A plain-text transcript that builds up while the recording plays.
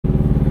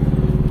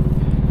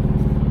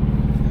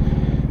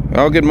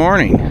Well, good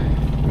morning.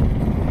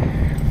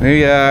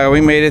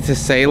 We made it to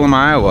Salem,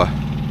 Iowa.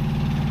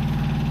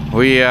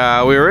 We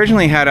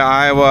originally had an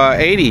Iowa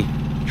 80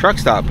 truck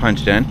stop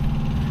punched in,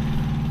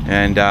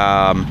 and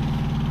I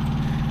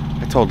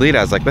told Lita,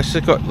 I was like, let's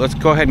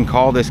go ahead and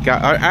call this guy.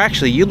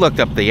 Actually, you looked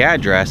up the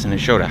address and it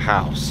showed a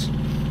house,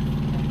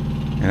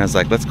 and I was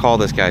like, let's call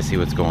this guy, see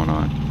what's going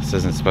on. This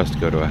isn't supposed to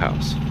go to a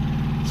house.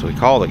 So we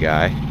call the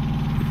guy.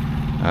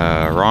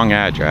 Wrong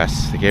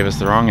address. They gave us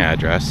the wrong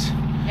address.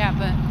 Yeah,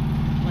 but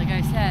like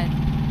I said,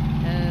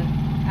 the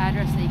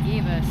address they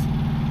gave us,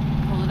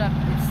 pulled it up,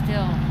 it's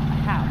still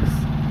a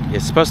house.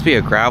 It's supposed to be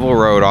a gravel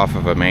road off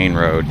of a main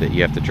road that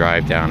you have to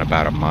drive down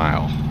about a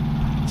mile.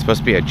 It's supposed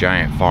to be a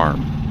giant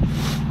farm.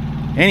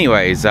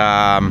 Anyways,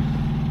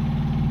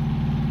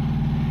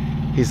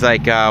 he's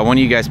like, when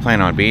do you guys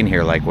plan on being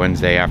here? Like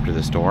Wednesday after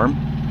the storm?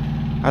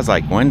 I was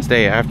like,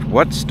 Wednesday after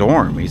what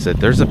storm? He said,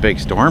 there's a big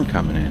storm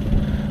coming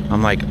in.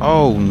 I'm like,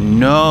 oh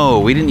no,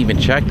 we didn't even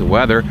check the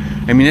weather.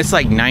 I mean, it's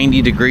like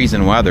 90 degrees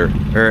in weather,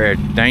 or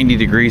 90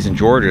 degrees in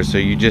Georgia, so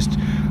you just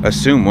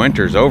assume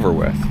winter's over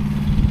with.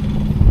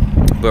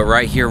 But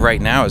right here,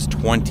 right now, is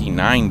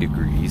 29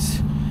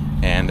 degrees,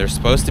 and they're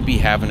supposed to be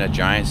having a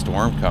giant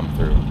storm come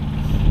through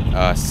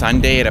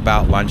Sunday at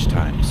about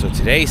lunchtime. So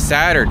today's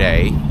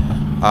Saturday.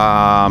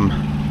 I'm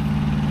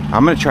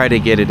gonna try to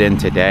get it in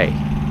today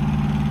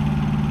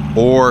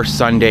or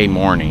Sunday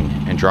morning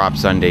and drop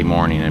Sunday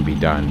morning and be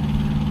done.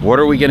 What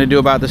are we gonna do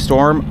about the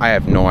storm? I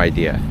have no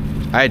idea.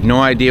 I had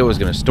no idea it was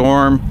gonna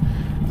storm.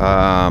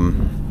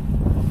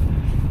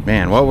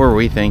 Man, what were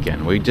we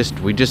thinking? We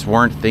just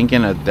weren't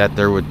thinking that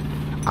there would.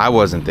 I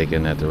wasn't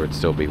thinking that there would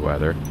still be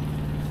weather.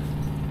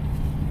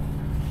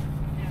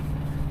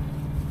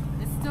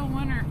 It's still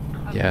winter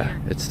up Yeah,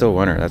 here. it's still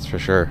winter, that's for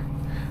sure.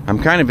 I'm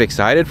kind of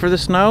excited for the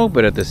snow,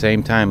 but at the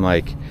same time,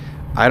 like,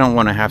 I don't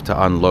want to have to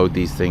unload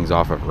these things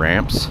off of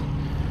ramps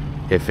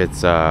if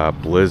it's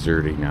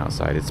blizzarding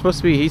outside. It's supposed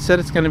to be, he said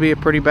it's going to be a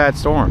pretty bad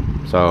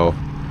storm. So,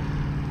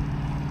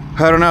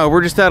 I don't know.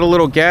 We're just at a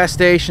little gas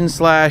station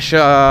slash,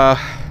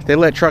 they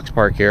let trucks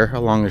park here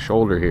along the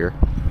shoulder here.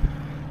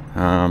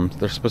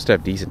 They're supposed to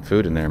have decent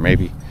food in there.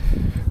 Maybe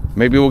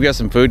we'll get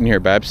some food in here,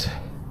 Babs.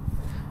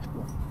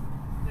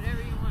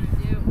 Whatever you want to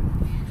do. I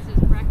mean, it's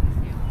just breakfast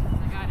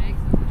sandwiches. I got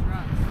eggs in the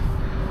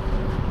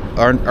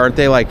trucks. Aren't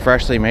they like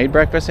freshly made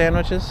breakfast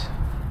sandwiches?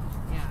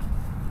 Yeah,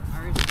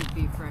 ours would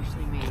be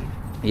freshly made.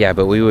 Yeah,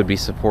 but we would be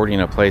supporting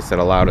a place that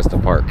allowed us to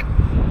park.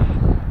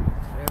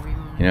 Whatever you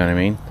want. You know what I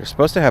mean? They're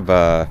supposed to have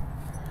a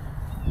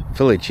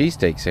Philly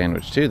cheesesteak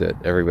sandwich too that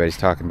everybody's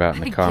talking about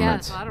in the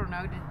comments. Yes, I don't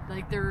know.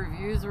 Like the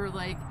reviews were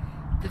like,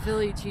 the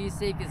Philly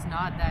cheesesteak is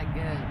not that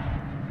good,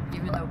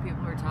 even though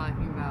people are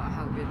talking about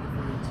how good the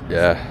Philly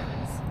cheesesteak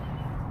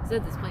is.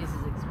 Said this place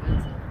is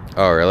expensive.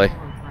 Oh, really?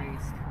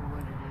 Overpriced for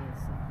what it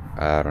is.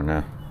 So. I don't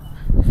know.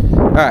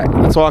 All right,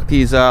 let's walk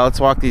these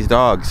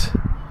dogs,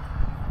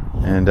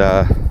 and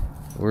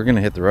we're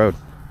gonna hit the road.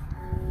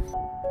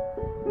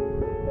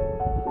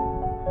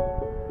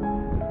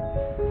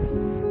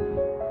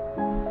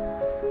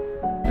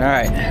 All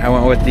right, I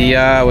went with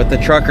the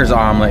trucker's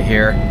omelet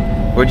here.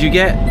 What'd you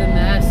get? The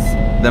mess.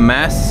 The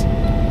mess?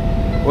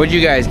 What'd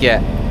you guys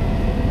get?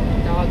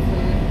 Dog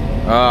food.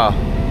 Oh.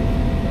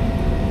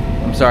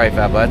 I'm sorry,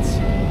 Fat Butts.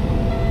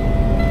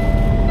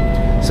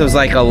 So it was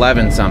like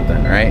 11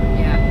 something, right?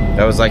 Yeah.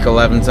 That was like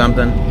 11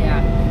 something?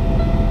 Yeah.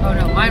 Oh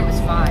no, mine was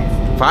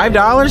 $5.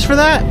 $5 for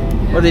that?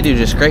 Yeah. What did they do,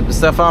 just scrape the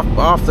stuff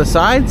off the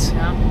sides?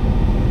 No.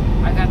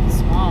 I got the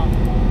small.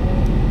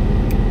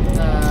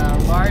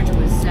 The large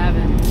was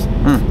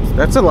 $7.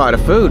 That's a lot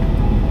of food.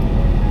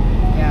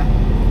 Yeah.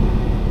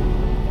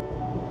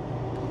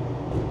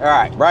 All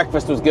right,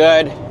 breakfast was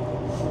good.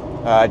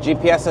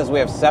 GPS says we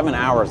have 7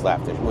 hours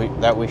left.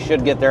 That we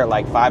should get there at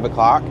like 5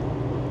 o'clock.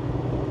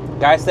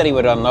 Guy said he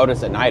would unload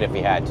us at night if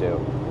he had to.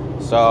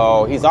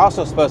 So he's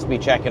also supposed to be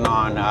checking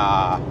on,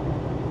 I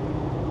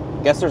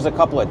guess there's a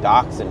couple of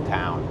docks in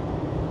town.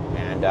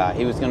 And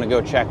he was gonna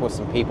go check with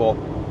some people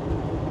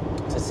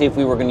to see if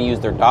we were gonna use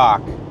their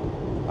dock.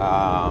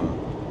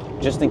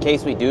 Just in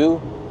case we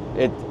do,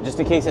 just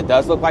in case it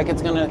does look like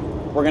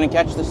we're gonna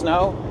catch the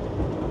snow.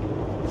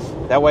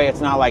 That way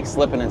it's not like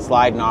slipping and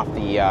sliding off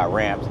the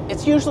ramps.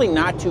 It's usually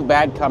not too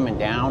bad coming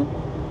down,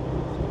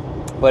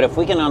 but if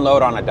we can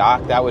unload on a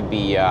dock, that would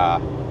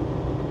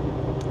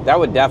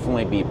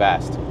definitely be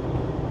best.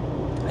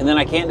 And then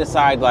I can't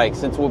decide, like,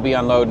 since we'll be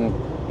unloading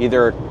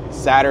either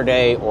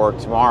Saturday or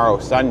tomorrow,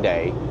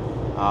 Sunday,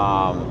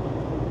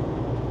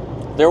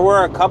 there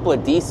were a couple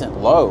of decent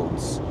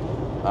loads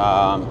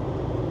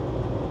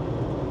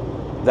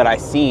that I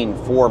seen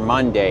for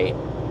Monday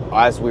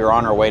as we were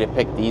on our way to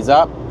pick these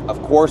up.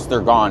 Of course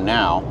they're gone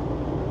now.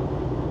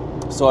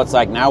 So it's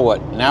like, now what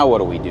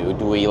do we do?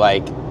 Do we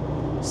like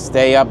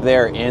stay up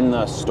there in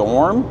the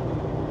storm?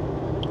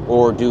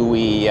 Or do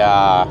we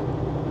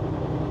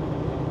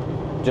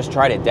just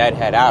try to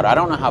deadhead out? I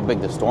don't know how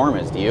big the storm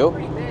is, do you?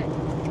 Pretty big.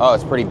 Oh,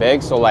 it's pretty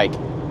big? So like,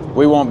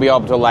 we won't be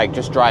able to like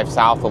just drive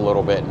south a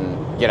little bit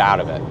and get out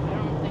of it? I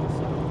don't think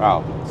so.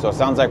 Oh, so it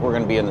sounds like we're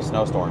gonna be in the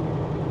snowstorm.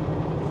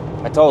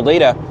 I told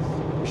Lita,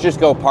 we should just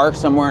go park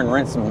somewhere and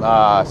rent some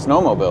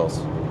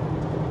snowmobiles.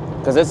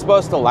 Because it's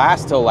supposed to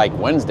last till like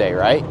Wednesday,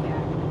 right? Yeah.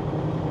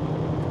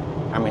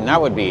 I mean,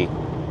 that would be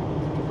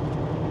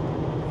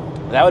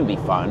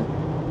fun.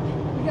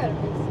 We gotta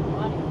make some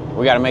money.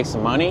 We gotta make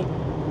some money?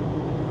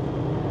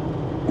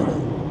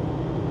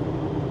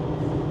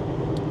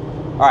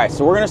 All right,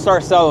 so we're gonna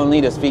start selling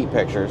Lita's feet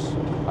pictures.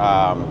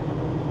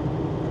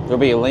 There'll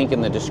be a link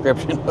in the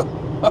description.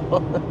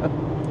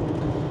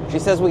 She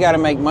says we gotta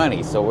make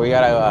money, so we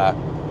gotta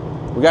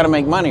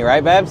make money,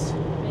 right, Babs?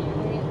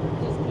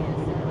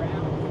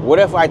 What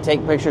if I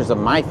take pictures of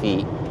my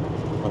feet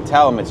and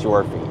tell them it's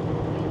your feet?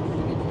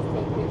 You could just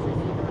take pictures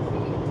of your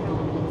feet and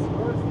tell them it's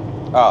your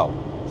feet. Oh,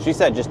 she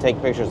said just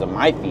take pictures of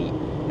my feet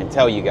and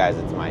tell you guys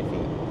it's my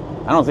feet.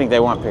 I don't think they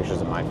want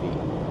pictures of my feet.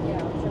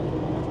 Yeah, I'll show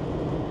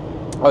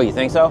you. Oh, you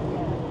think so?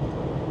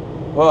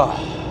 Yeah. Well,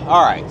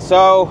 all right,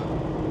 so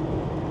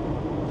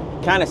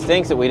kind of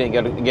stinks that we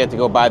didn't get to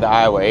go buy the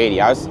Iowa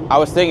 80. I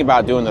was thinking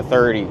about doing the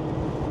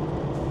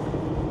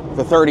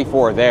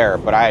 34 there,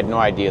 but I had no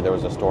idea there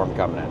was a storm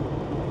coming in.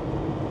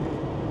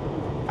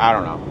 I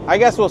don't know. I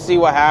guess we'll see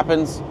what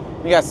happens.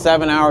 We got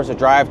 7 hours of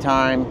drive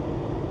time.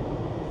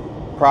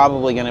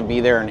 Probably going to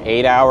be there in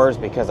 8 hours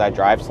because I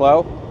drive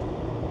slow.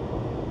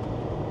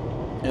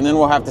 And then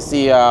we'll have to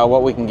see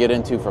what we can get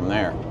into from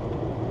there.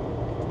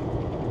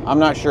 I'm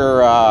not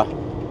sure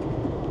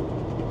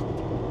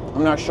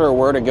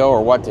where to go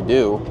or what to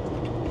do.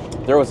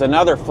 There was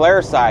another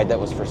flare side that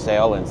was for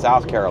sale in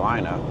South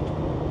Carolina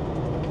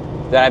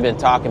that I've been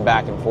talking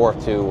back and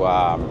forth to.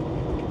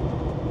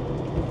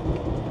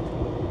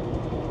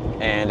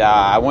 And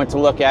I went to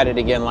look at it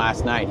again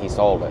last night. He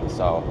sold it,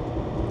 so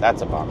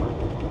that's a bummer.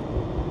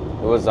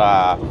 It was,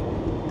 I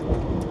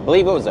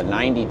believe it was a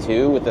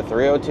 92 with the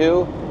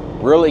 302.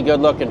 Really good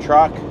looking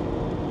truck.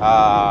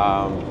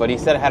 But he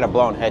said it had a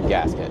blown head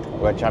gasket,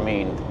 which, I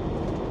mean,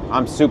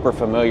 I'm super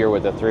familiar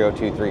with the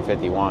 302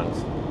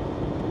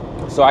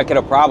 351s. So I could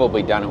have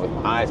probably done it with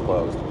my eyes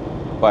closed.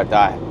 But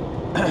I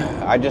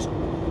guess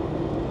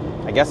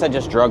I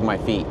just drug my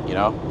feet, you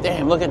know?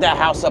 Damn, look at that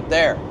house up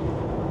there.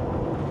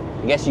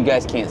 I guess you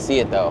guys can't see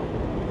it though.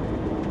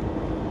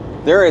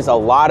 There is a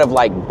lot of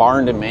like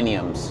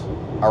barn-dominiums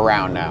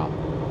around now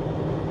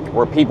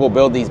where people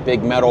build these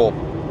big metal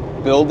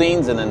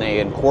buildings and then they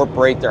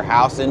incorporate their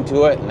house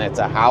into it, and it's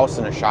a house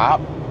and a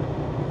shop.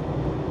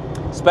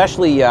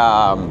 Especially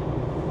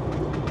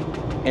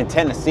in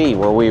Tennessee,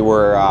 where we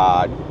were,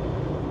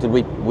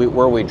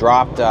 where we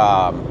dropped,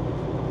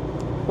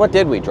 what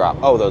did we drop?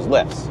 Oh, those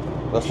lifts,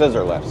 those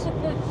scissor lifts.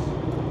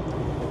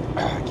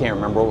 I can't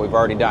remember what we've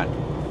already done.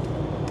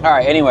 All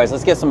right, anyways,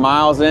 let's get some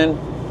miles in,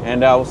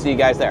 and we'll see you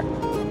guys there.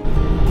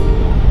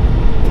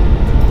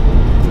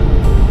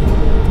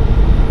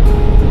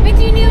 What are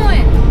you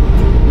doing?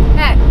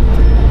 Hey,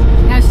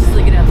 now she's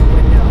looking out the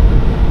window.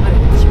 What a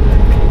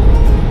jerk.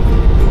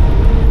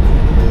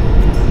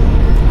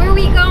 Where are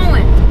we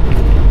going?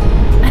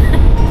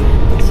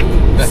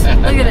 Jeez,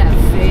 look at that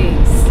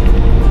face.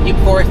 You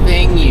poor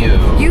thing, you.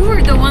 You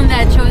were the one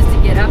that chose to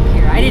get up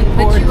here. I didn't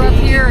put you up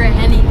here or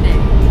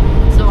anything.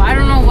 So I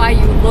don't know why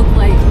you look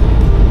like...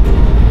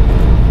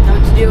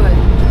 do it.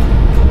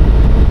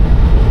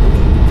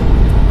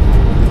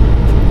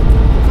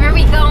 Where are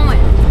we going?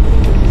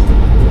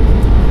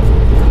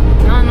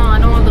 No, I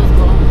don't want those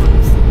blown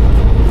ones.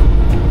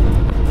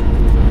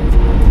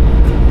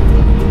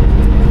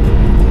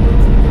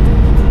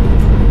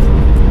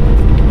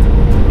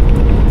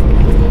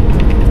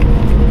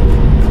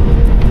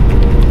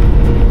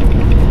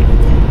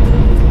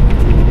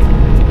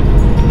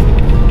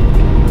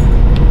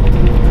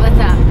 What's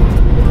that?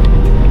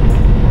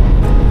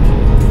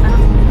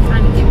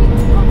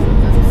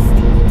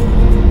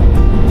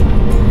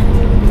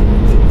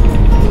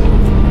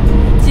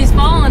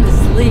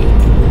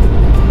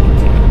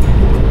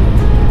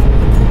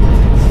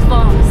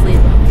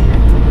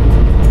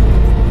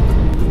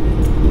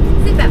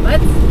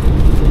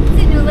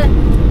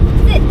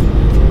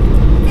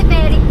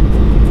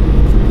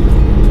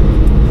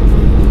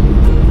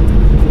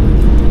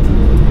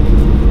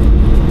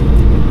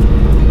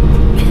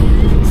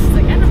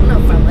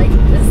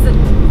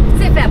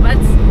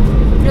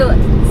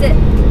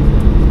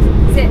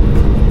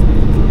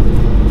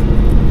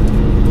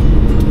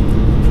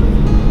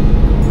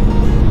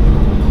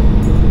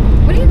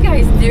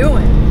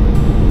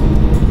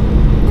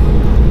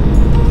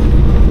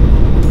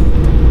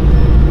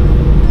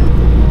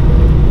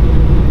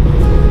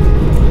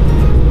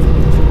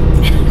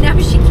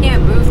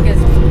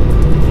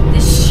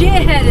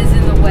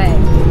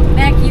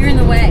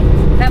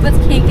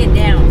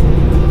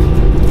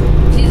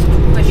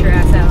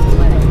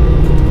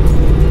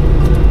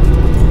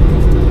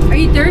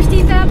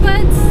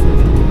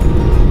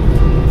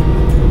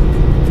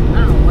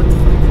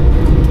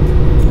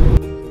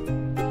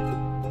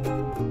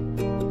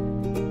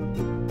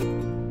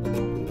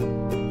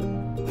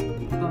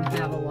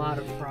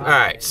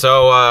 Alright,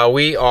 so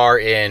we are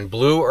in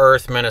Blue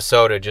Earth,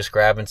 Minnesota, just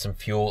grabbing some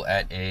fuel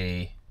at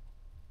a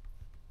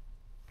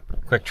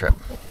Quick Trip.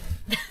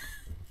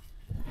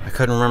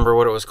 couldn't remember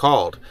what it was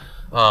called.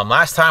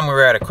 Last time we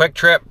were at a Quick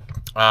Trip,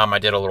 I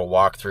did a little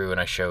walkthrough and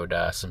I showed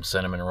some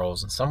cinnamon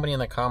rolls. And somebody in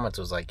the comments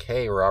was like,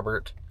 hey,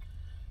 Robert,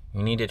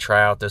 you need to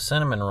try out the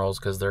cinnamon rolls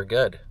because they're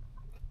good.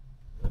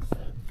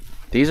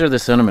 These are the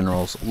cinnamon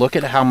rolls. Look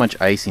at how much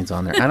icing's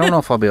on there. I don't know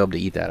if I'll be able to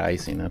eat that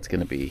icing. That's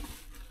going to be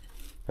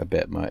a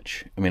bit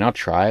much. I mean, I'll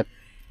try it.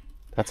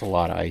 That's a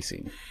lot of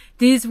icing.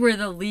 These were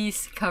the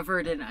least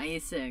covered in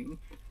icing.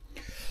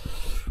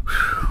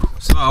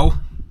 So,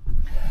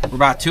 we're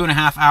about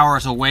 2.5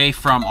 hours away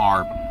from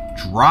our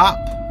drop.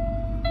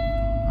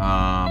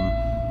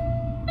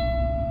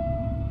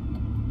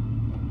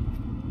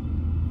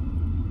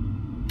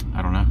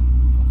 I don't know.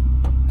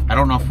 I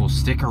don't know if we'll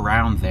stick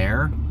around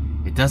there.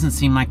 It doesn't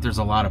seem like there's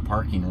a lot of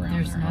parking around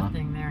there. There's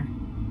nothing there.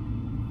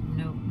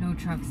 No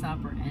truck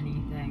stop or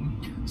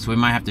anything. So we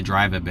might have to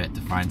drive a bit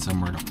to find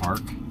somewhere to park.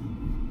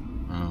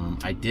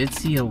 I did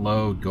see a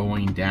load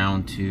going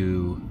down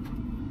to,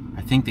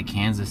 I think, the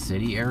Kansas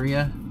City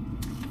area.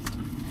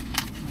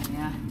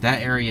 Yeah.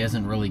 That area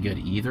isn't really good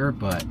either,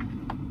 but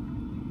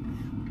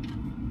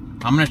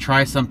I'm going to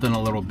try something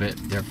a little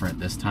bit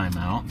different this time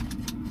out.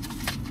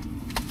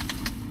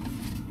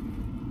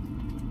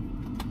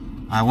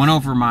 I went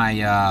over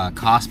my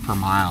cost per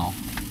mile.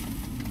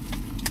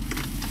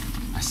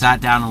 I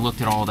sat down and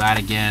looked at all that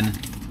again.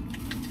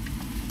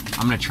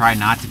 I'm going to try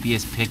not to be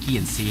as picky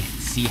and see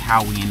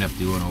how we end up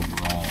doing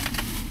overall.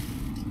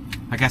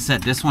 Like I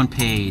said, this one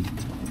paid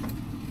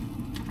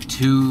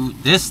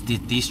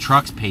these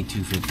trucks paid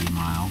 $2.50 a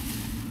mile.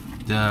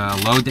 The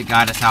load that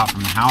got us out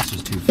from the house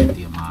was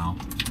 $2.50 a mile.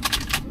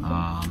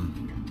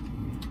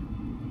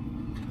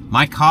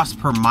 My cost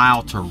per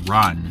mile to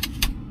run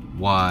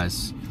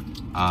was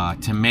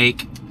to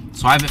make,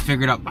 so I have it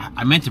figured out.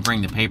 I meant to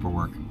bring the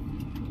paperwork.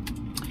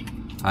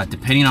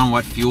 Depending on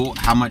what fuel,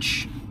 how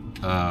much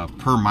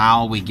per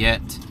mile we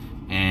get,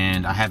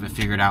 and I have it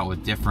figured out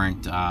with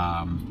different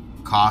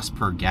cost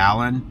per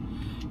gallon,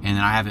 and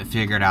then I have it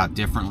figured out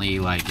differently,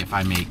 like if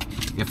I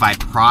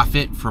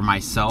profit for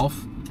myself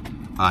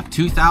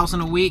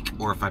 $2,000 a week,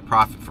 or if I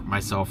profit for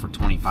myself for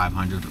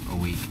 $2,500 a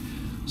week.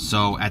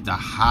 So at the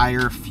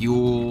higher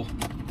fuel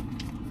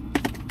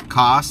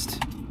cost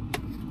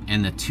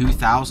and the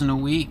 $2,000 a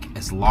week,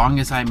 as long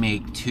as I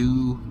make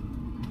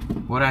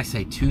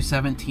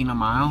 $217 a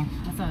mile?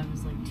 I thought it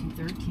was like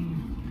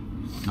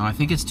 $213. No, I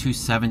think it's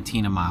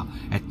 $217 a mile.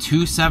 At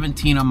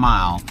 $217 a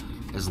mile,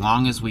 as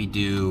long as we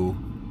do,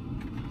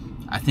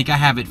 I think I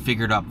have it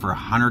figured up for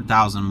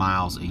 100,000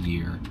 miles a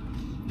year.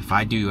 If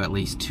I do at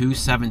least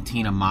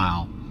 $217 a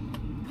mile,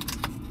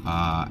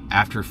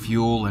 after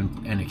fuel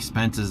and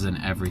expenses and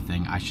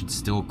everything, I should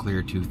still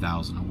clear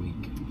 $2,000 a week.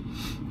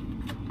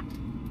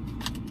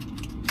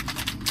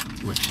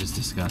 Which is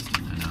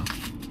disgusting, I know.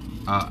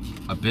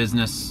 A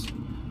business,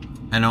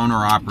 an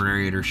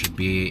owner-operator should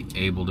be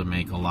able to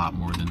make a lot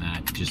more than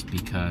that, just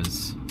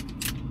because,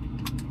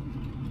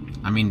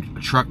 I mean,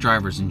 truck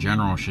drivers in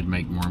general should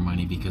make more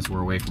money because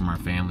we're away from our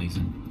families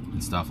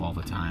and stuff all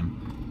the time.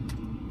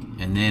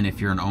 And then if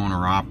you're an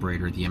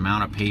owner-operator, the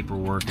amount of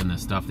paperwork and the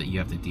stuff that you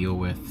have to deal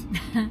with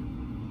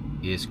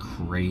is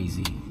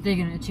crazy. They're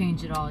going to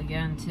change it all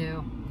again,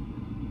 too.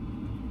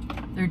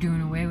 They're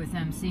doing away with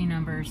MC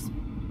numbers.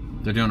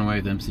 They're doing away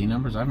with MC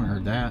numbers? I haven't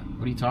heard that.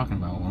 What are you talking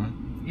about,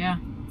 woman? Yeah,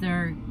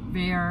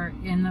 they are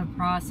in the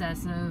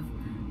process of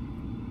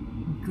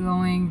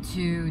going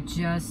to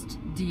just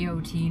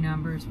DOT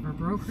numbers for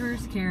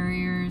brokers,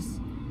 carriers,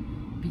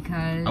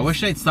 because... I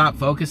wish they'd stop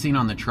focusing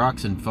on the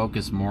trucks and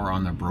focus more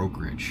on the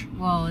brokerage.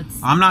 Well,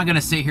 it's... I'm not going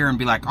to sit here and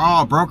be like,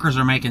 oh, brokers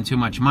are making too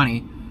much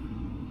money.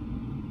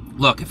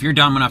 Look, if you're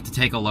dumb enough to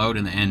take a load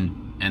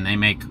and they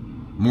make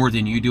more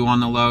than you do on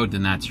the load,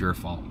 then that's your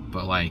fault.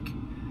 But, like,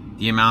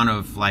 the amount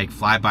of, like,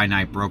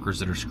 fly-by-night brokers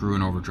that are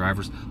screwing over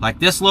drivers. Like,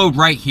 this load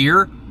right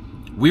here,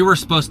 we were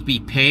supposed to be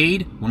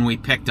paid when we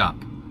picked up.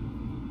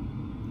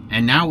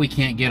 And now we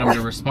can't get them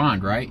to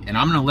respond, right? And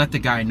I'm going to let the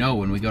guy know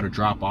when we go to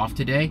drop off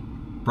today,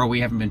 bro,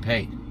 we haven't been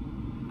paid.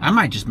 I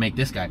might just make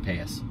this guy pay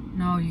us.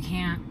 No, you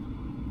can't.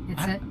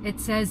 It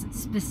says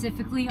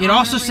specifically on it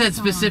also the said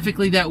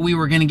specifically that we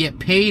were going to get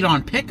paid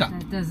on pickup.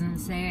 That doesn't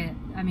say it.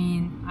 I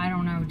mean, I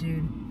don't know,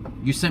 dude.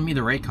 You sent me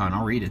the Raycon.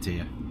 I'll read it to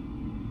you.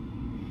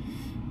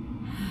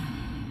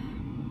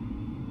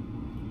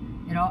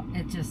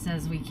 It just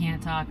says we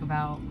can't talk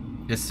about.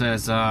 It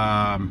says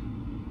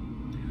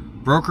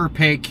broker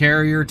pay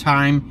carrier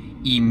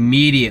time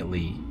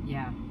immediately.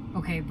 Yeah.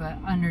 Okay, but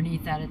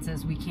underneath that it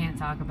says we can't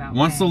talk about.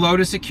 Once the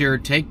load is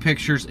secured, take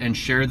pictures and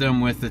share them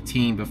with the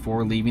team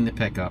before leaving the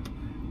pickup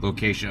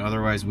location.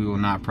 Otherwise, we will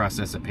not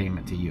process a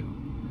payment to you.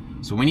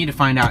 So we need to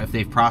find out if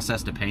they've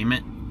processed a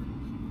payment.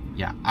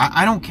 Yeah,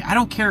 I don't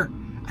care.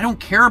 I don't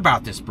care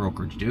about this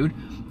brokerage, dude.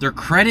 Their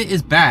credit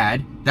is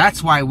bad.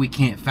 That's why we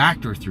can't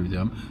factor through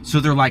them. So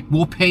they're like,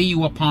 we'll pay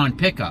you upon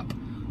pickup.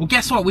 Well,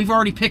 guess what? We've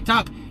already picked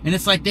up, and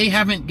it's like they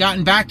haven't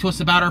gotten back to us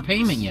about our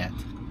payment yet.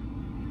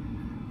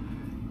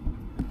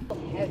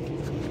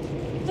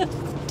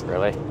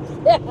 Really?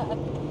 Yeah.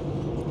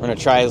 We're gonna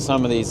try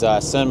some of these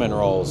cinnamon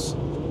rolls.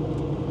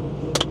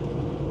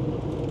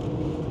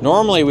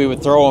 Normally we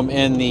would throw them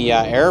in the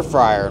air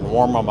fryer and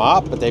warm them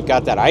up, but they've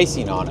got that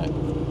icing on it.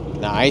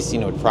 And the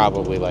icing would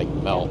probably like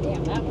melt.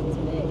 Damn, that one's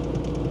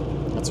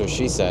big. That's what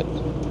she said.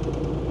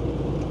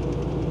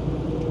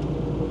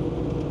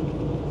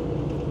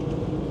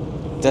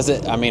 Does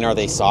it, I mean, are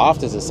they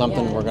soft? Is it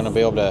something we're gonna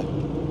be able to?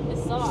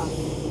 It's soft.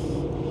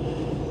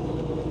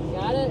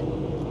 Got it?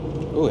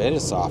 Ooh, it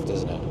is soft,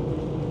 isn't it?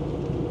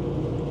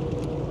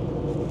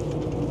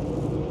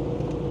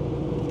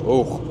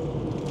 Ooh.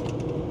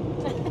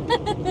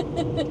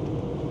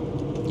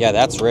 Yeah,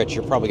 that's rich.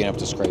 You're probably gonna have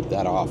to scrape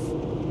that off.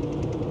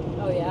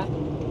 Oh yeah.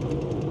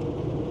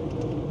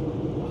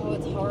 Oh,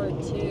 it's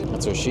hard too.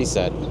 That's what she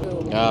said. Here,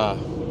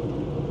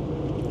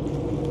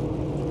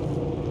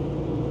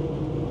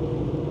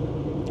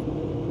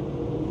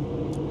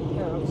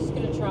 I'm just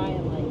gonna try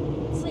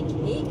and it's like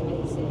cake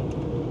icing.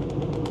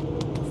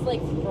 It's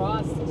like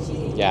frosted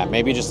cheese. Yeah,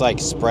 maybe just like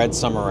spread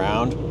some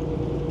around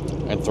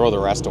and throw the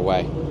rest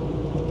away.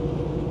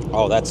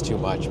 Oh, that's too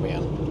much,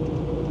 man.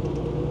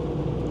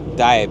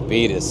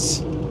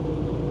 Diabetes.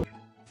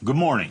 Good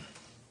morning.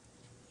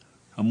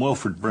 I'm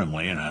Wilford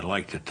Brimley, and I'd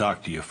like to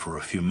talk to you for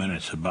a few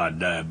minutes about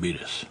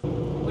diabetes.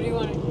 What do you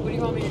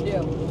want me to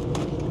do?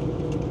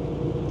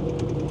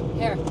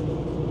 Here.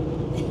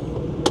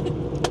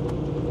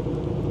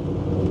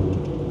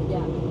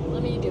 Yeah,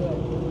 let me do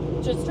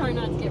it. Just try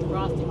not to get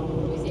frosting on it.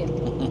 Let me see it.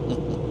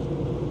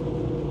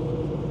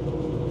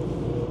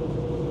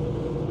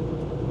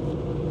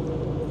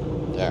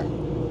 There.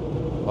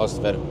 Most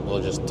of it,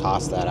 we'll just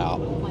toss that out.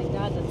 Oh my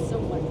god, that's so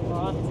much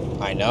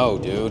frosting. I know,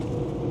 dude.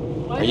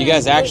 Are you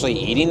guys actually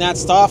eating that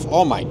stuff?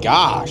 Oh my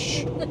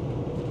gosh.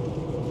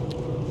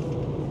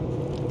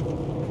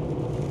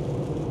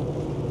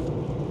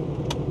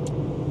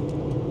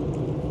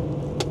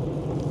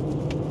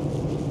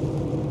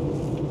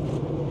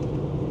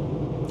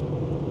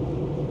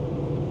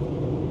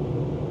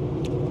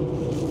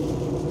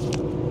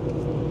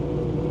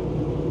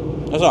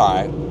 That's all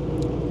right.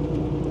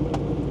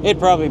 It'd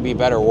probably be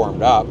better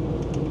warmed up.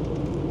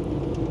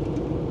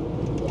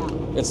 Yeah.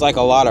 It's like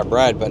a lot of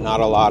bread, but not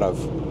a lot of...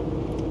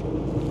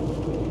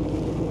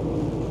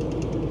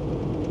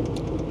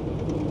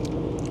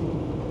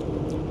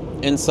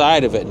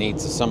 Inside of it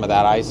needs some of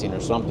that icing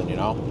or something, you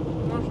know? You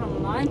want some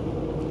of mine?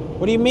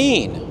 What do you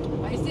mean?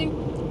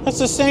 Icing? That's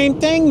the same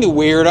thing, you I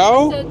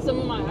weirdo. said some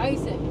of my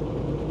icing.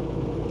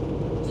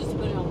 Just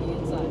put it on the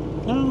inside.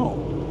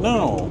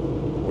 No,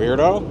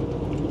 weirdo.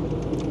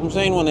 I'm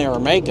saying when they were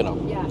making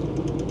them. Yeah.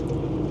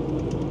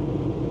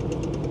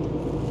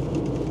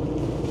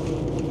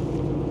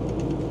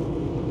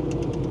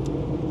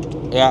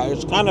 Yeah,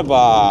 it's kind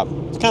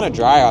of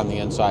dry on the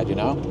inside, you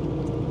know?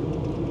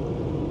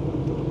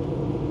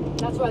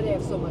 That's why they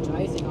have so much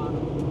icing on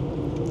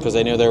them. Because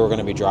they knew they were going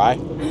to be dry.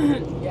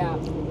 Yeah.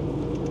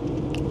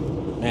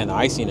 Man, the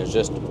icing is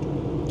just,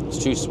 it's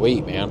too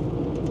sweet, man.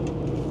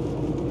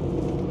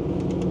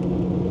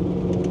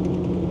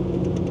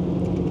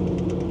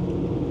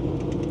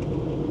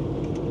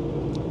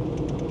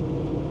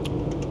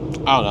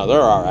 I don't know,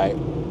 they're all right.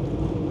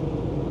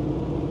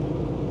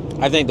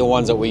 I think the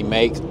ones that we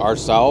make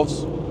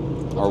ourselves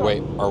are way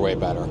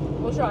better.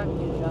 We'll try and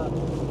heat it up.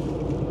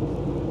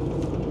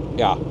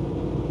 Yeah.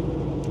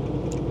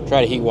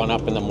 Try to heat one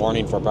up in the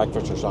morning for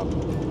breakfast or something.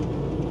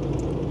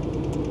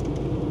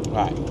 All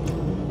right.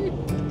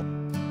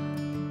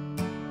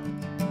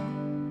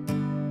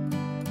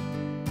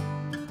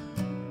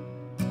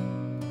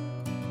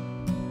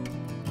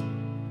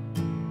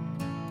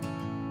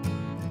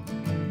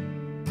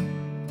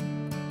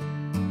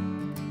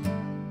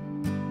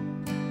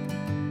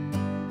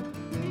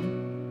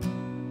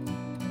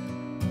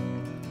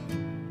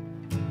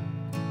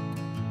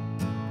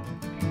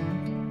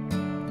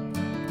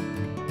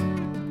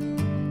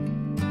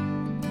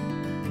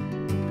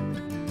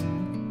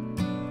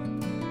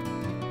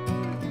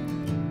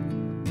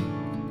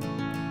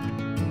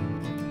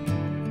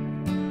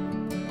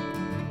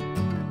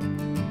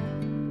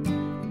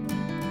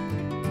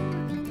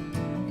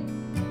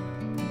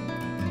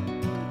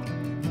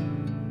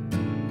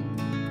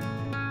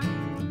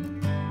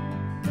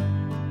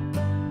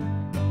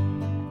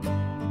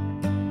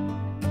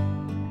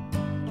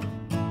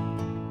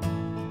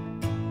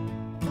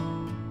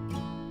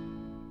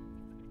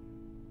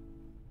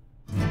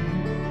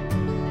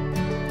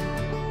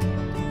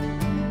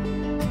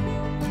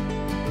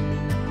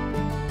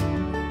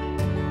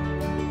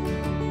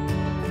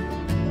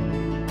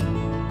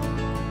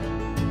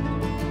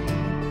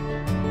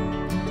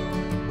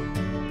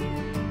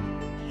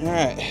 All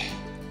right,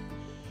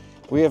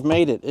 we have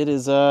made it. It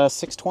is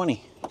 6:20.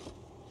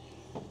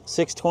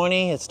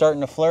 6:20, it's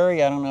starting to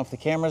flurry. I don't know if the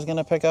camera's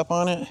gonna pick up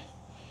on it.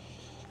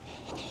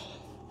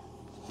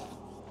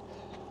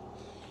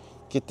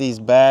 Get these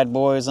bad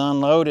boys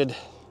unloaded.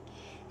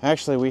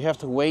 Actually, we have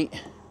to wait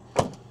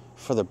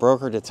for the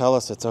broker to tell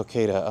us it's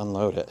okay to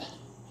unload it.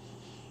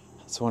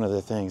 That's one of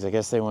the things. I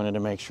guess they wanted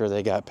to make sure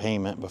they got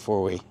payment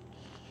before we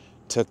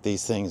took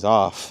these things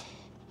off.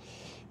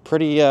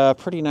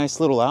 Pretty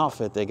nice little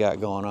outfit they got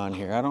going on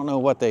here. I don't know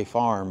what they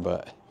farm,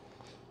 but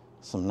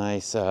some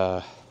nice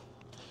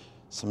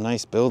Some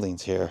nice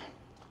buildings here.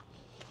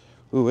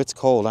 Ooh, it's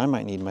cold. I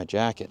might need my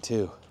jacket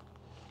too.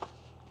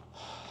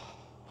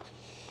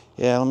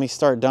 Yeah, let me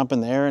start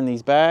dumping the air in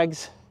these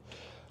bags.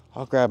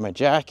 I'll grab my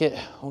jacket.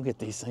 We'll get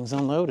these things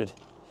unloaded.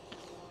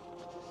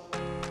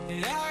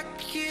 I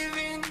give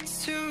in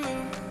to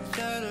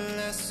the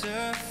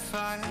lesser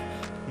fight.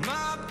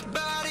 My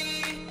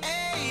body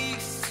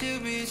aches to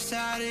be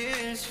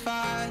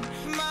satisfied.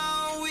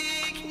 My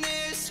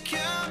weakness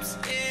comes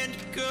and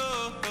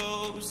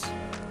goes.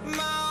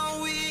 My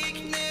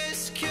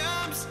weakness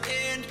comes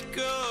and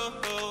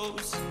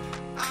goes.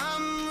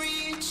 I'm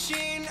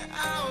reaching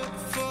out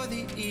for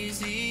the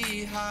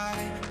easy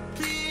high.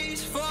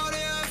 Please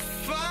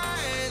fortify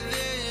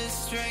this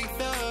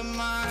strength of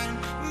mine.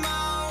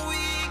 My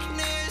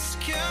weakness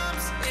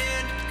comes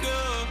and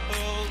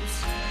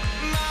goes.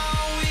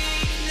 My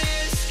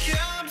weakness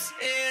comes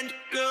and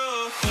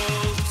goes.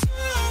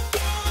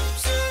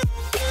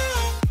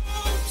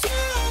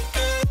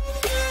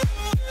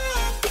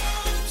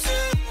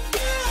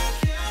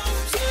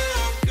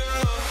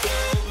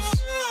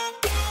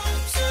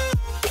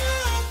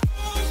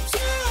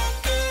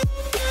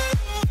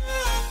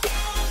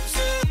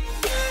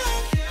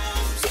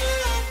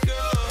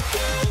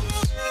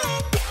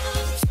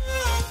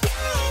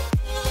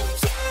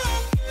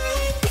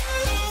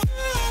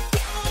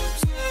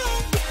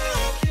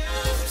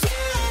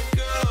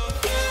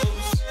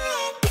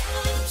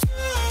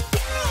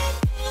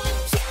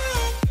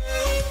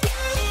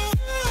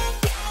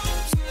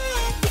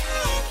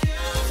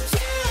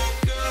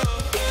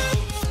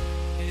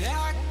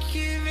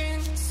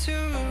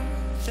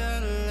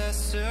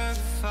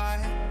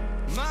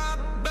 My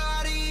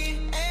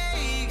body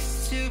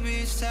aches to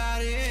be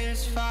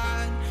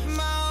satisfied.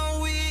 My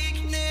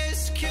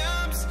weakness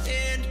comes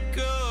and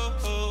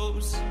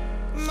goes.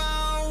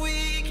 My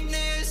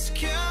weakness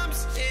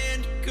comes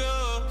and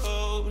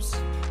goes.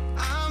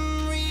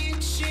 I'm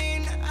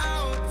reaching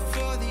out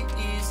for the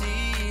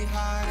easy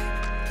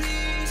high.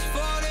 Please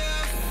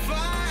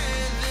fortify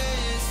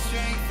this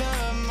strength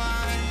of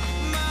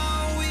mine.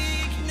 My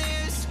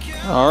weakness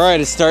comes. All right,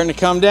 it's starting to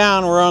come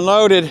down. We're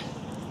unloaded.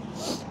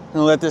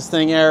 Gonna let this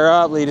thing air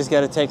up. Lee just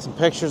got to take some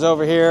pictures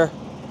over here.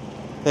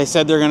 They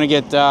said they're gonna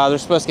get, they're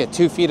supposed to get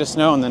 2 feet of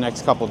snow in the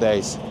next couple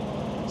days.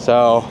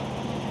 So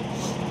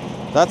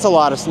that's a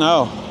lot of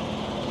snow.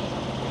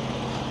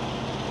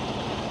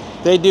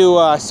 They do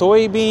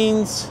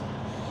soybeans.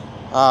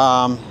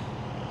 I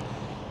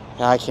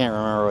can't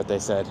remember what they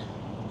said.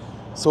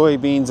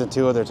 Soybeans and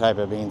 2 other type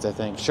of beans, I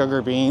think.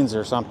 Sugar beans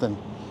or something.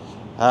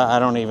 I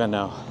don't even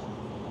know.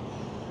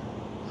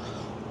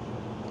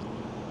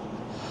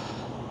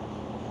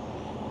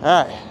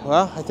 All right,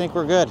 well, I think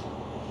we're good.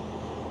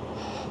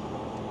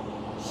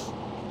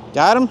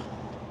 Got him?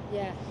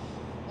 Yeah.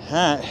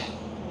 All right.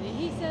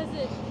 He says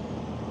it.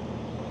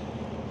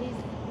 He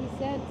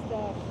said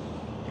stuff.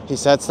 He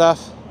said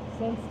stuff?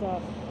 Said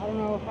stuff. I don't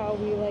know how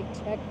we like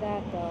check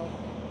that though.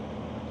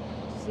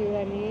 See what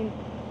I mean?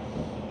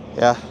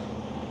 Yeah.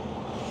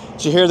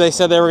 Did you hear they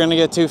said they were gonna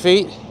get 2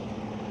 feet?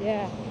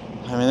 Yeah.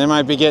 I mean, they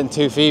might be getting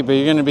 2 feet, but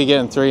you're gonna be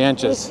getting 3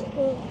 inches.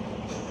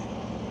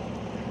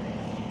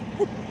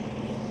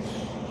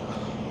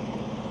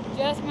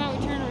 Just how we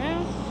turn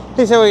around?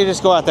 He said we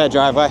just go out that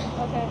driveway.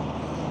 Okay.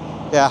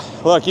 Yeah,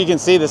 look, you can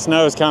see the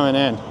snow's coming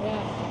in.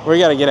 Yeah. We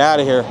gotta get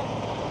out of here.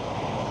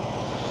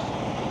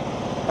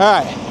 All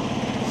right.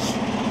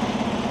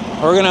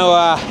 We're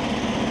gonna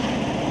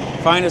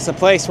find us a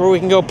place where we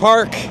can go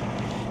park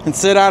and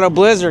sit out a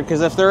blizzard,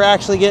 because if they're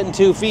actually getting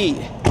 2 feet,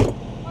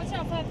 Watch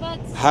out, fat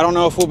butts. I don't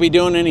know if we'll be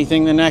doing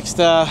anything the next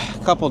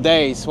couple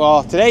days.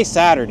 Well, today's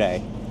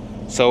Saturday.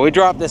 So we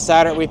dropped this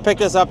Saturday. We picked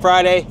this up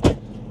Friday,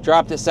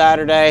 dropped it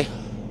Saturday.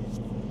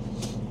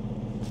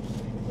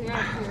 We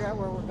gotta figure out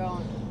where we're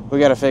going. We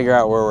gotta figure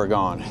out where we're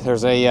going.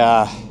 There's a,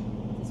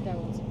 This guy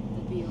wants the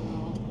be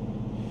all.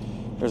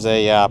 there's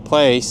a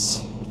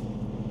place.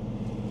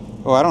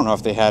 Oh, I don't know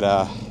if they had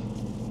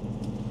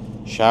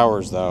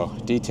showers though.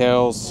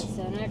 Details.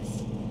 SNX.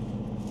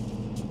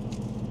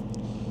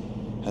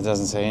 It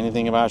doesn't say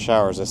anything about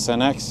showers. A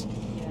Cenex?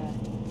 Yeah.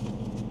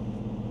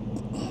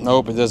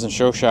 Nope, it doesn't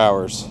show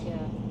showers. Yeah.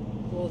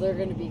 Well, they're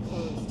gonna be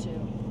closed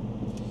too.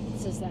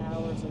 It says the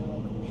hours are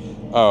like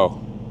weird there. Oh.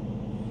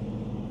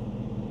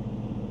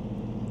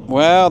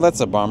 Well, that's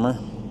a bummer.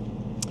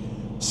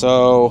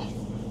 So,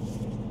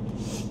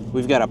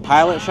 we've got a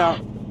pilot shower.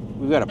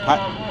 We've got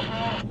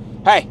a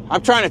Hey,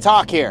 I'm trying to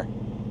talk here.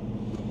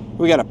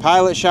 We got a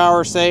pilot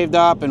shower saved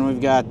up, and we've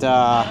got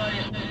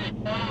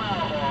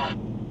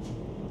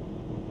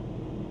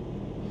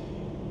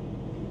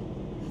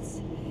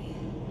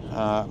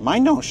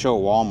mine don't show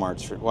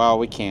Walmart's. Well,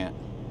 we can't.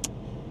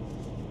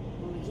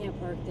 Well, we can't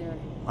park there.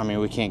 I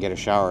mean, we can't get a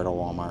shower at a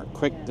Walmart.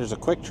 Yeah. There's a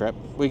Quick Trip.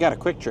 We got a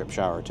Quick Trip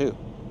shower too.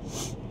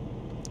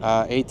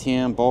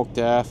 ATM, bulk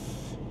def,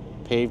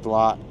 paved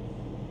lot.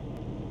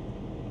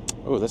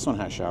 Oh, this one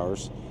has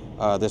showers.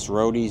 This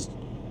Roadie's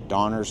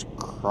Donner's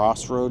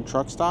Crossroad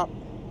truck stop.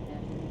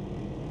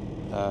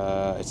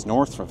 It's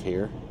north of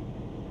here.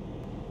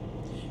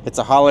 It's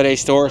a holiday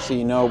store, so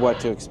you know what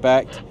to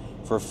expect.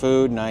 For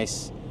food,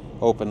 nice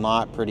open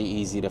lot, pretty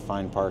easy to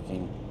find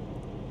parking.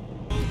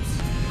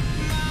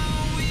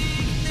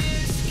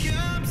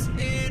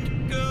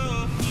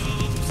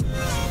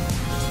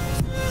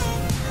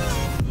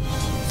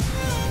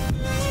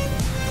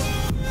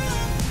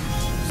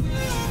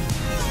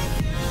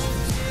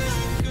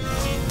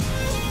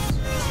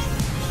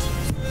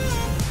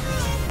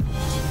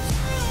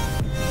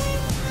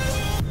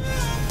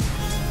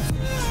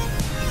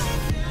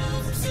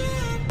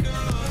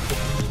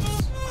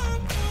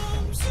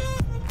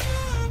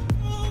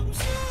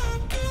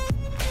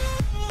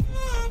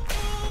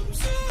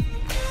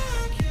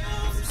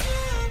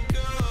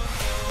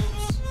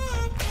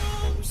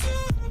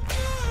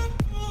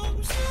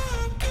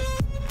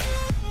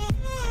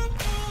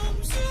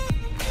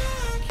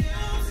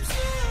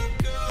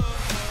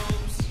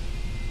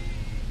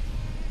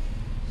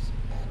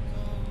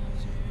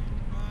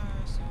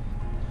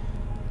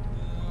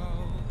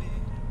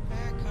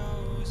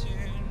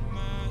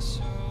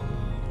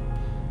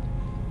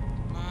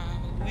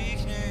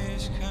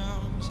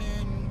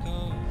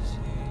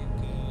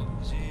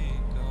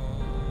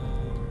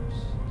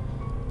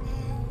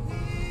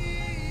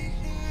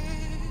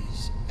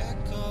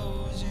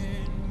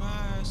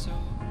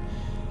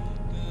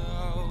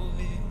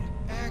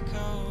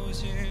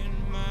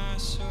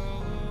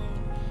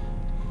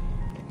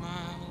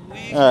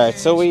 All right,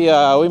 so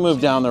we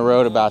moved down the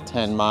road about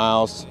 10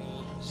 miles.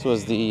 This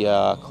was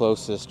the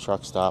closest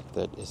truck stop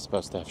that is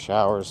supposed to have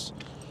showers.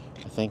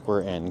 I think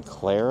we're in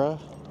Clara.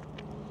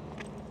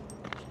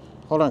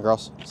 Hold on,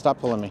 girls. Stop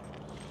pulling me.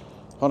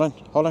 Hold on,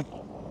 hold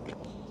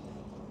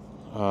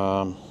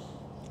on.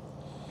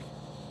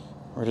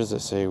 Where does it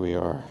say we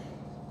are?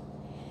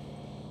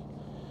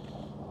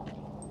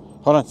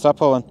 Hold on, stop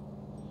pulling.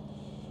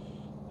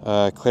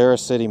 Clara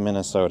City,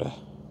 Minnesota.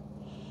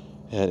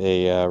 At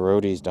a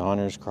Roadie's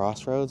Donners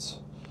Crossroads,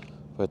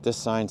 but this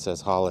sign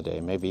says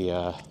Holiday. Maybe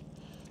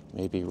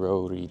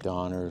Roadie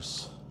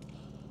Donners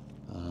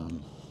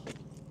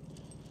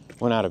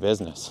went out of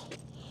business.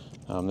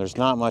 There's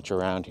not much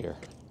around here.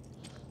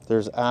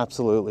 There's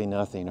absolutely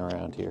nothing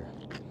around here.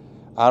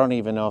 I don't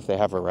even know if they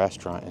have a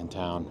restaurant in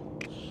town,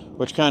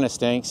 which kind of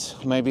stinks.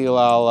 Maybe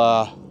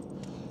I'll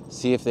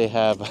see if they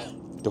have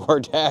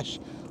DoorDash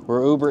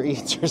or Uber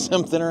Eats or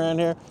something around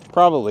here.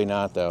 Probably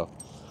not, though.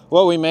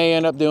 What we may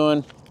end up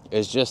doing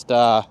is just,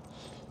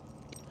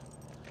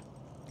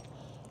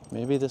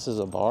 maybe this is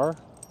a bar?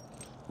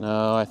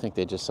 No, I think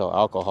they just sell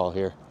alcohol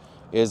here.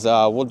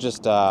 We'll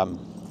just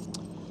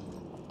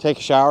take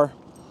a shower,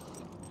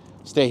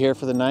 stay here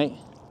for the night,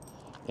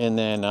 and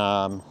then,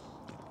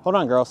 hold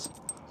on, girls.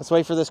 Let's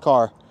wait for this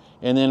car,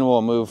 and then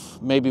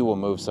maybe we'll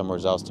move somewhere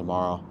else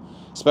tomorrow,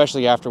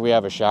 especially after we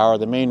have a shower.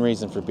 The main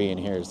reason for being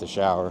here is the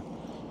shower.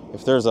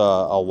 If there's a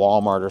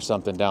Walmart or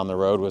something down the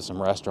road with some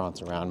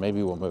restaurants around,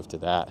 maybe we'll move to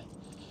that.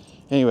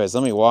 Anyways,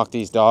 let me walk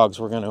these dogs.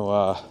 We're gonna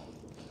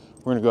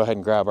go ahead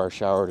and grab our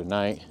shower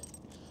tonight.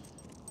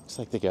 Looks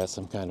like they got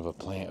some kind of a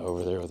plant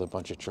over there with a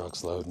bunch of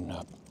trucks loading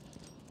up.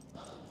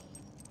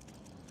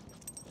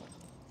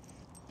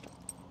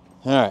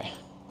 All right,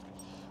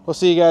 we'll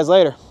see you guys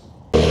later.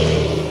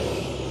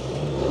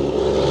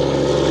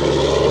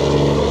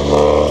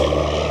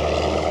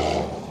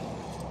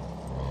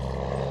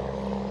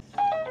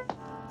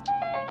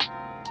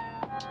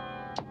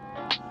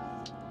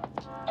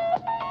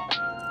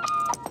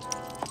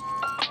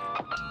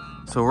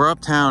 So we're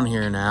uptown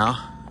here now,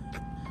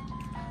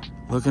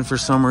 looking for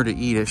somewhere to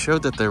eat. It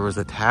showed that there was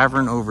a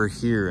tavern over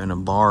here and a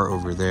bar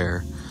over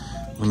there.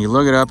 When you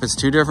look it up, it's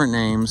two different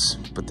names,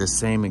 but the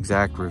same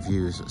exact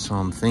reviews. So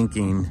I'm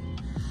thinking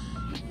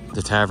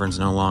the tavern's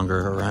no longer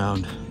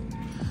around.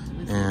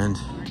 And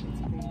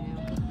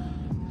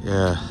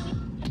yeah.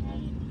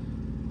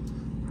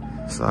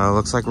 So it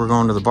looks like we're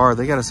going to the bar.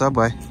 They got a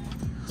Subway.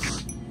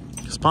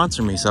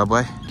 Sponsor me,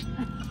 Subway.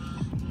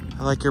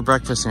 I like your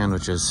breakfast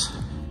sandwiches.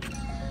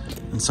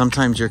 And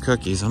sometimes your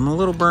cookies. I'm a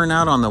little burnt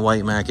out on the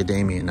white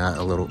macadamia nut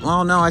a little.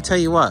 Oh no, I tell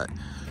you what.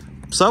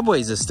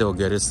 Subway's is still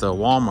good. It's the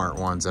Walmart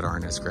ones that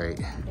aren't as great.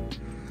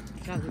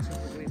 Chocolate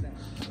chip way better.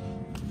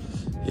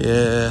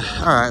 Yeah.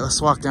 All right,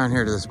 let's walk down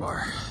here to this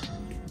bar.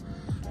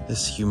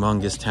 This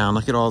humongous town.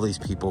 Look at all these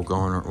people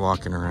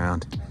walking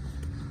around.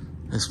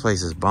 This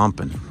place is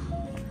bumping.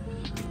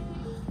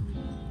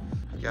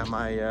 I got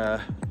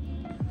my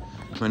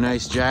my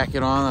nice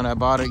jacket on that I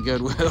bought at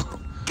Goodwill.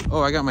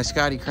 Oh, I got my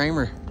Scotty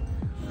Kramer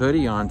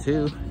hoodie on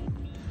too.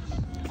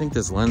 I think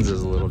this lens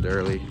is a little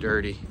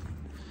dirty.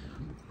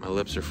 My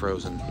lips are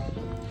frozen.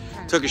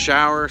 Took a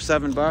shower,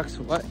 $7.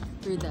 What?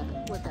 Read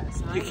that. What that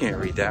sign? You can't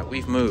read that.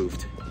 We've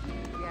moved.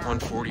 Yeah.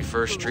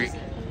 141st Street.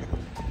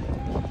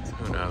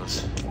 Who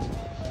knows?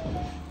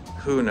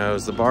 Who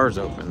knows? The bar's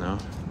open though.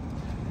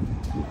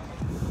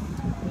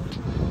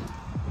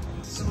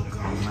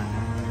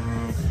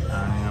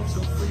 I am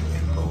so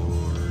freaking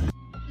bored.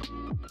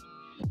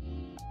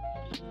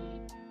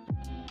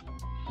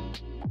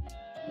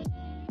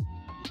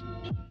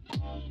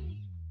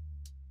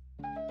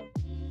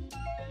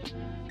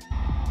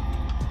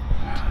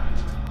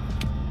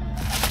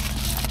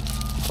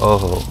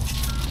 Oh.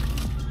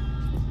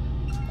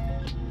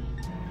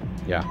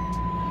 Yeah.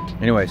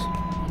 Anyways,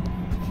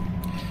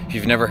 if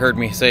you've never heard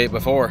me say it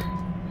before,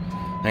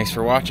 thanks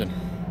for watching.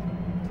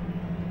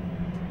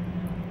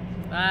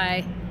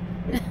 Bye.